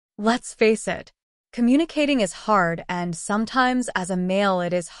Let's face it, communicating is hard, and sometimes as a male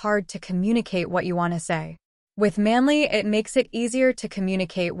it is hard to communicate what you want to say. With Manly, it makes it easier to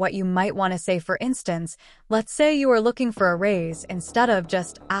communicate what you might want to say. For instance, let's say you are looking for a raise instead of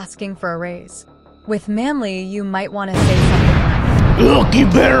just asking for a raise. With Manly, you might want to say something like, "Look, you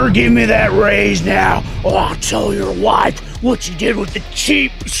better give me that raise now, or I'll tell your wife what you did with the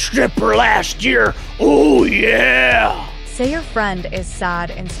cheap stripper last year. Oh yeah!" Say your friend is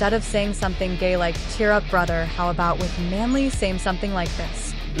sad instead of saying something gay like, "Cheer up, brother." How about with Manly saying something like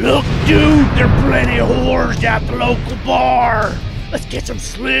this? "Look, dude, there are plenty of whores at the local bar. Let's get some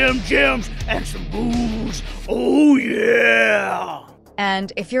Slim Jims and some booze. Oh yeah!"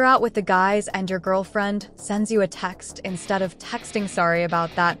 And if you're out with the guys and your girlfriend sends you a text, instead of texting sorry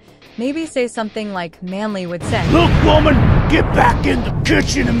about that, maybe say something like Manly would say. "Look, woman, get back in the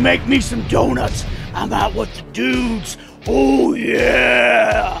kitchen and make me some donuts. I'm out with the dudes. Oh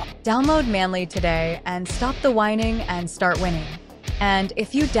yeah!" Download Manly today and stop the whining and start winning. And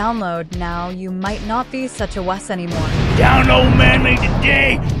if you download now, you might not be such a wuss anymore. Download Manly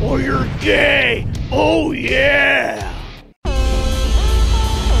today or you're gay. Oh yeah!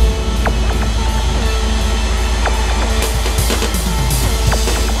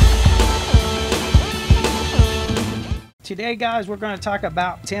 Today, guys, we're going to talk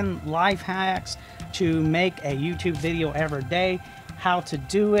about 10 life hacks to make a YouTube video every day, how to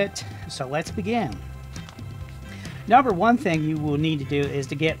do it. So let's begin. Number one thing you will need to do is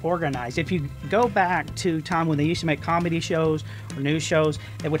to get organized. If you go back to time when they used to make comedy shows or news shows,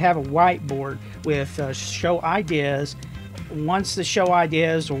 they would have a whiteboard with show ideas. Once the show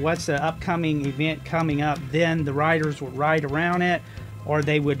ideas or what's the upcoming event coming up, then the writers would write around it, or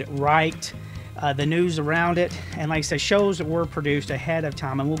they would write the news around it. And like I said, shows that were produced ahead of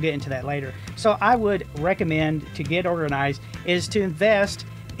time, and we'll get into that later. So I would recommend, to get organized, is to invest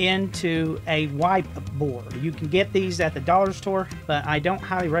into a whiteboard. You can get these at the dollar store, but I don't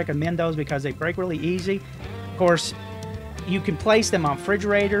highly recommend those because they break really easy. Of course, you can place them on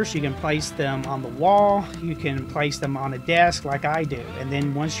refrigerators, you can place them on the wall, you can place them on a desk like I do, and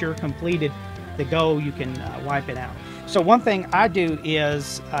then once you're completed the goal, you can wipe it out. So one thing I do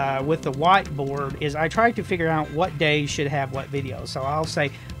is with the whiteboard is I try to figure out what days should have what videos. So I'll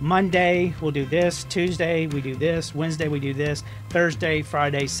say Monday we'll do this, Tuesday we do this, Wednesday we do this, Thursday,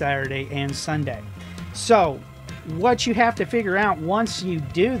 Friday, Saturday, and Sunday. So what you have to figure out once you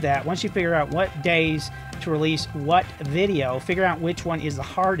do that, once you figure out what days to release what video, figure out which one is the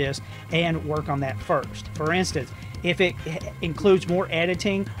hardest and work on that first. For instance, if it includes more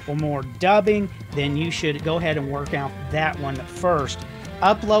editing or more dubbing, then you should go ahead and work out that one first.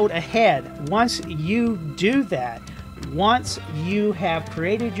 Upload ahead. Once you do that, once you have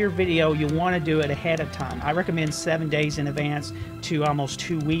created your video, you want to do it ahead of time. I recommend 7 days in advance to almost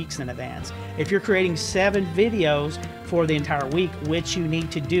 2 weeks in advance. If you're creating 7 videos for the entire week, which you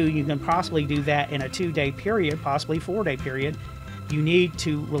need to do, you can possibly do that in a 2-day period, possibly 4-day period. You need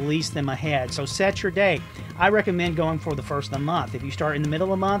to release them ahead. So set your day. I recommend going for the first of the month. If you start in the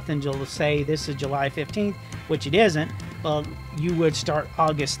middle of the month and you'll say this is July 15th, which it isn't, well, you would start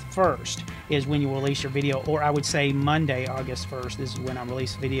August 1st is when you release your video, or I would say Monday, August 1st is when I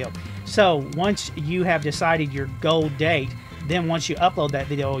release the video. So once you have decided your goal date, then once you upload that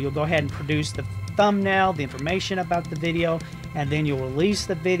video, you'll go ahead and produce the thumbnail, the information about the video, and then you'll release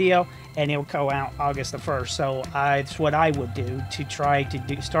the video and it'll go out August the 1st. So that's what I would do to try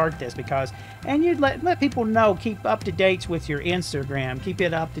to start this, because, and you'd let people know, keep up to date with your Instagram, keep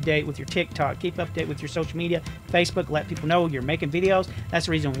it up to date with your TikTok, keep up to date with your social media, Facebook, let people know you're making videos. That's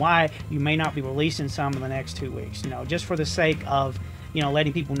the reason why you may not be releasing some in the next 2 weeks, just for the sake of,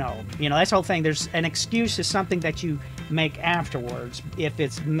 letting people know. That's the whole thing. There's an excuse is something that you make afterwards. If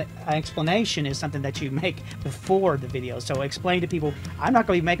it's an explanation is something that you make before the video. So explain to people, I'm not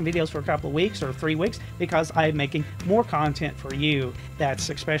going to be making videos for a couple of weeks or 3 weeks because I'm making more content for you. That's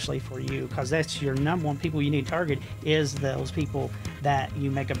especially for you, because that's your number one people you need to target, is those people that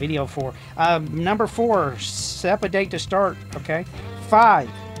you make a video for. Number 4, set up a date to start. Okay. 5,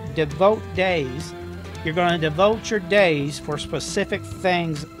 devote days. You're going to devote your days for specific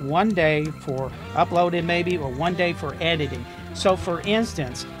things. 1 day for uploading maybe, or 1 day for editing. So for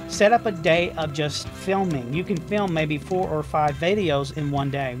instance, set up a day of just filming. You can film maybe 4 or 5 videos in 1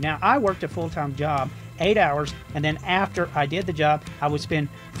 day. Now, I worked a full-time job, 8 hours, and then after I did the job, I would spend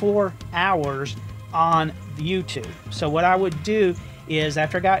 4 hours on YouTube. So what I would do is,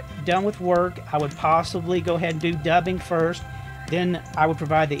 after I got done with work, I would possibly go ahead and do dubbing first. Then I would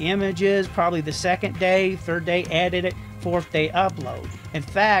provide the images, probably the 2nd day, 3rd day edit it, 4th day upload. In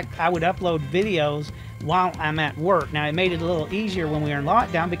fact, I would upload videos while I'm at work. Now, it made it a little easier when we were in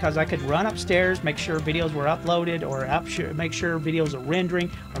lockdown because I could run upstairs, make sure videos were uploaded, or make sure videos are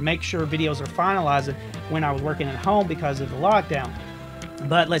rendering, or make sure videos are finalizing when I was working at home because of the lockdown.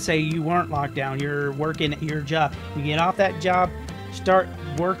 But let's say you weren't locked down, you're working at your job. You get off that job, start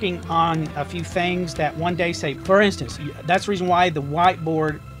working on a few things that one day, say, for instance, that's the reason why the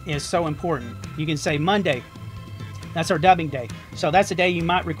whiteboard is so important. You can say Monday, that's our dubbing day. So that's the day you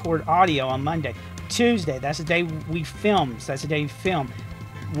might record audio on Monday. Tuesday, that's the day we film. So that's the day you film.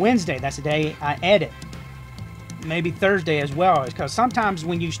 Wednesday, that's the day I edit. Maybe Thursday as well, because sometimes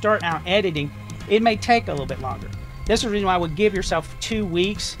when you start out editing, it may take a little bit longer. This is the reason why I would give yourself 2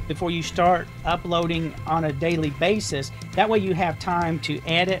 weeks before you start uploading on a daily basis. That way you have time to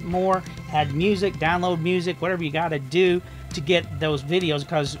edit more, add music, download music, whatever you got to do to get those videos,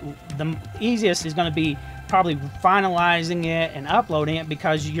 because the easiest is going to be probably finalizing it and uploading it,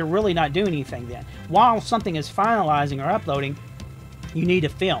 because you're really not doing anything then. While something is finalizing or uploading, you need to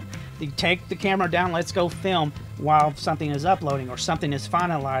film. You take the camera down, let's go film while something is uploading or something is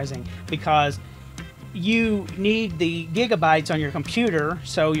finalizing, because you need the gigabytes on your computer,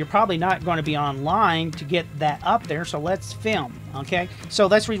 so you're probably not going to be online to get that up there, so let's film, okay? So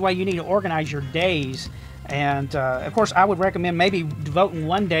that's the reason why you need to organize your days. And of course, I would recommend maybe devoting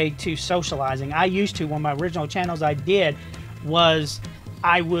one day to socializing. I used to, one of my original channels I did was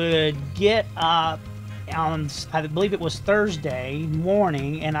I would get up on, I believe it was Thursday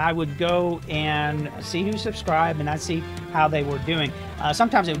morning, and I would go and see who subscribed, and I'd see how they were doing.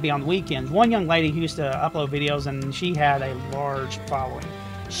 Sometimes it would be on the weekends. One young lady who used to upload videos, and she had a large following.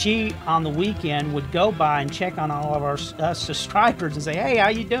 She, on the weekend, would go by and check on all of our subscribers and say, hey, how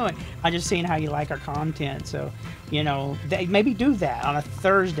you doing? I just seen how you like our content. So, you know, they maybe do that on a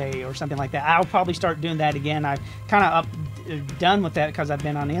Thursday or something like that. I'll probably start doing that again. I've kind of done with that because I've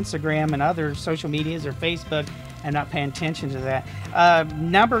been on Instagram and other social medias or Facebook and not paying attention to that.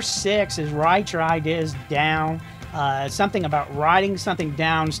 Number 6 is write your ideas down. Something about writing something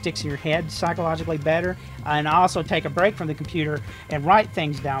down sticks in your head psychologically better. And also take a break from the computer and write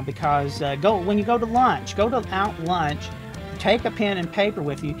things down, because when you go to lunch, go to out lunch, take a pen and paper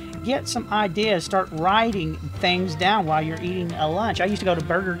with you, get some ideas, start writing things down while you're eating a lunch. I used to go to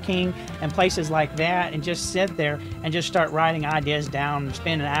Burger King and places like that and just sit there and just start writing ideas down and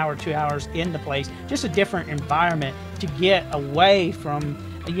spend an hour, 2 hours in the place. Just a different environment to get away from,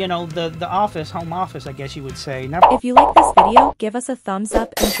 you know, the office, home office, I guess you would say. If you like this video, give us a thumbs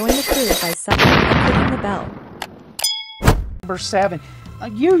up and join the crew by subbing and clicking the bell. Number 7,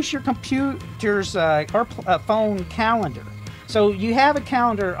 use your computer's or phone calendar. So you have a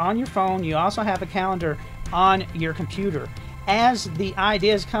calendar on your phone, you also have a calendar on your computer. As the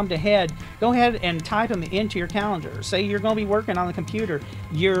ideas come to head, go ahead and type them into your calendar. Say you're going to be working on the computer,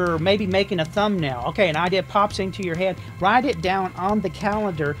 you're maybe making a thumbnail. Okay, an idea pops into your head, write it down on the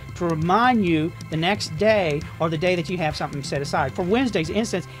calendar to remind you the next day or the day that you have something set aside. For Wednesday's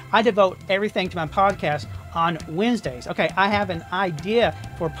instance, I devote everything to my podcast on Wednesdays. Okay, I have an idea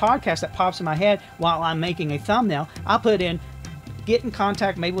for a podcast that pops in my head while I'm making a thumbnail. I'll put in, get in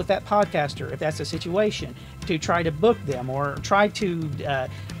contact maybe with that podcaster if that's the situation, to try to book them, or try to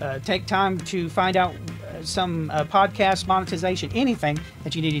take time to find out some podcast monetization, anything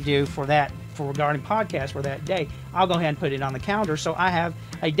that you need to do for that, for regarding podcasts for that day. I'll go ahead and put it on the calendar so I have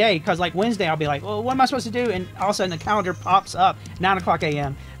a day, because like Wednesday I'll be like, well, what am I supposed to do? And all of a sudden the calendar pops up, 9 o'clock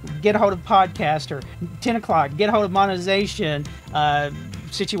a.m. Get a hold of a podcaster. 10 o'clock, get a hold of monetization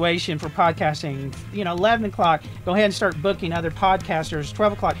situation for podcasting. You know, 11 o'clock, go ahead and start booking other podcasters.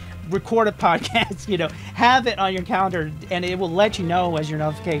 12 o'clock, record a podcast. You know, have it on your calendar, and it will let you know as your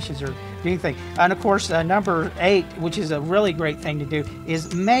notifications are doing things. And of course, number 8, which is a really great thing to do,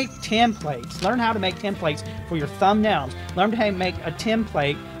 is make templates. Learn how to make templates for your thumbnails. Learn how to make a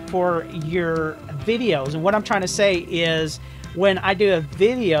template for your videos. And what I'm trying to say is, when I do a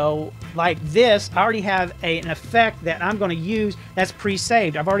video like this, I already have an effect that I'm going to use that's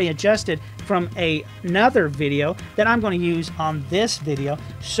pre-saved. I've already adjusted from another video that I'm going to use on this video.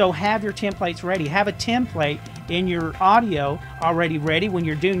 So have your templates ready. Have a template in your audio already ready when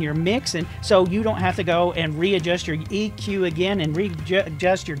you're doing your mixing, so you don't have to go and readjust your EQ again and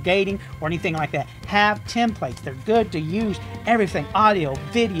readjust your gating or anything like that. Have templates. They're good to use. Everything, audio,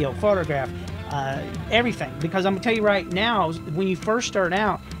 video, photograph, everything. Because I'm going to tell you right now, when you first start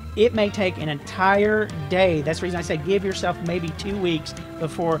out, it may take an entire day. That's the reason I say give yourself maybe 2 weeks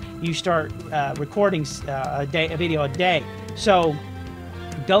before you start recording a video a day. So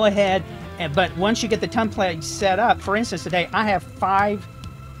go ahead, but once you get the template set up, for instance, today I have 4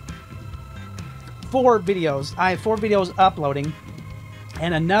 videos. I have 4 videos uploading,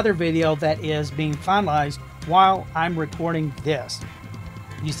 and another video that is being finalized while I'm recording this.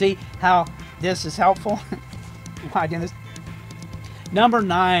 You see how this is helpful? Why doing this? Number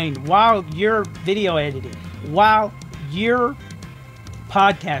 9, while you're video editing, while you're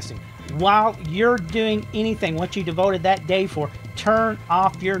podcasting, while you're doing anything, what you devoted that day for, turn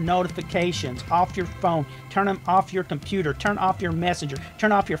off your notifications off your phone, turn them off your computer, turn off your messenger,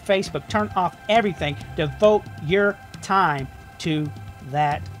 turn off your Facebook, turn off everything. Devote your time to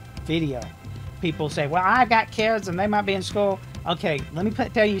that video. People say, well, I got kids and they might be in school. Okay, let me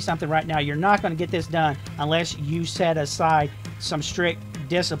tell you something right now. You're not going to get this done unless you set aside some strict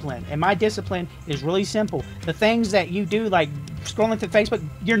discipline. And my discipline is really simple. The things that you do, like scrolling through Facebook,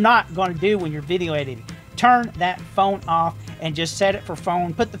 you're not going to do when you're video editing. Turn that phone off and just set it for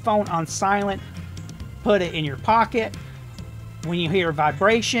phone. Put the phone on silent. Put it in your pocket. When you hear a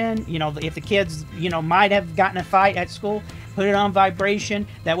vibration, you know, if the kids, you know, might have gotten a fight at school, put it on vibration.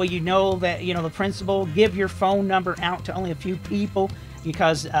 That way you know that, you know, the principal. Give your phone number out to only a few people,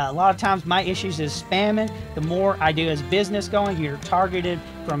 because a lot of times my issues is spamming. The more I do as business going, you're targeted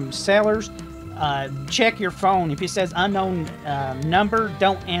from sellers. Check your phone. If it says unknown number,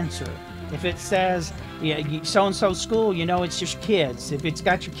 don't answer. If it says so-and-so school, you know it's just kids. If it's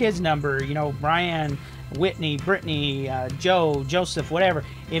got your kid's number, you know, Brian, Whitney, Brittany, Joe, Joseph, whatever.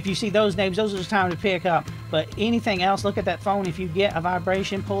 If you see those names, those are the time to pick up. But anything else, look at that phone. If you get a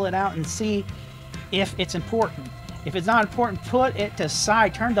vibration, pull it out and see if it's important. If it's not important, put it to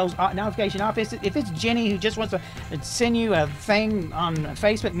side. Turn those notifications off. If it's Jenny who just wants to send you a thing on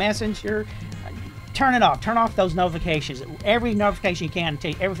Facebook Messenger, turn it off. Turn off those notifications. Every notification you can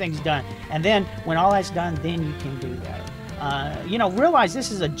until everything's done. And then when all that's done, then you can do that. You know, realize this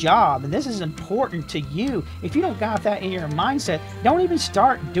is a job and this is important to you. If you don't got that in your mindset, don't even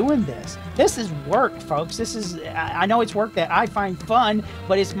start doing this. This is work, folks. This is, I know it's work that I find fun,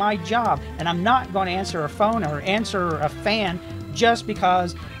 but it's my job. And I'm not going to answer a phone or answer a fan just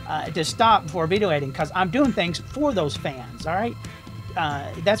because to stop before video editing, because I'm doing things for those fans, all right?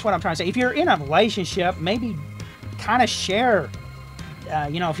 That's what I'm trying to say. If you're in a relationship, maybe kind of share.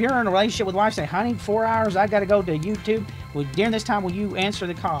 You know, if you're in a relationship with wife, say, honey, 4 hours, I got to go to YouTube. Well, during this time, will you answer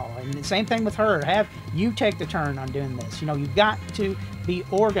the call? And the same thing with her. Have you take the turn on doing this. You know, you've got to be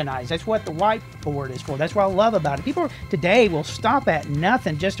organized. That's what the whiteboard is for. That's what I love about it. People today will stop at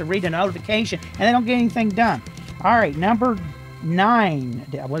nothing just to read a notification, and they don't get anything done. All right, number 9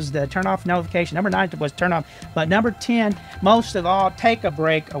 was the turn off notification. Number 9 was turn off. But number 10, most of all, take a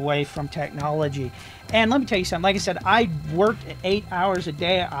break away from technology. And let me tell you something. Like I said, I worked 8 hours a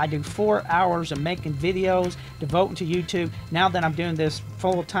day. I do 4 hours of making videos, devoting to YouTube. Now that I'm doing this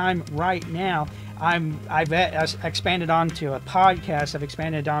full time right now, I've expanded onto a podcast. I've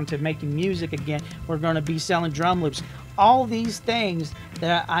expanded onto making music again. We're going to be selling drum loops. All these things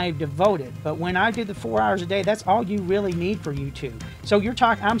that I've devoted. But when I do the 4 hours a day, that's all you really need for YouTube. So you're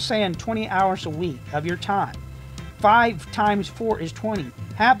talking, I'm saying 20 hours a week of your time. 5 times 4 is 20.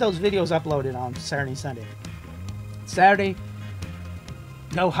 Have those videos uploaded on Saturday and Sunday. Saturday,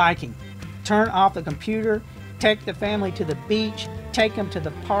 go hiking. Turn off the computer. Take the family to the beach. Take them to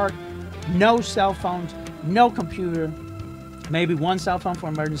the park. No cell phones. No computer. Maybe one cell phone for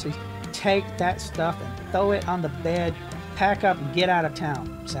emergencies. Take that stuff and throw it on the bed. Pack up and get out of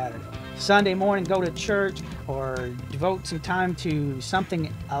town Saturday. Sunday morning, go to church or devote some time to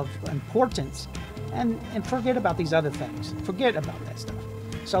something of importance. And forget about these other things. Forget about that stuff.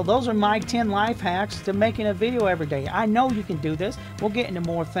 So those are my 10 life hacks to making a video every day. I know you can do this. We'll get into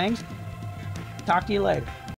more things. Talk to you later.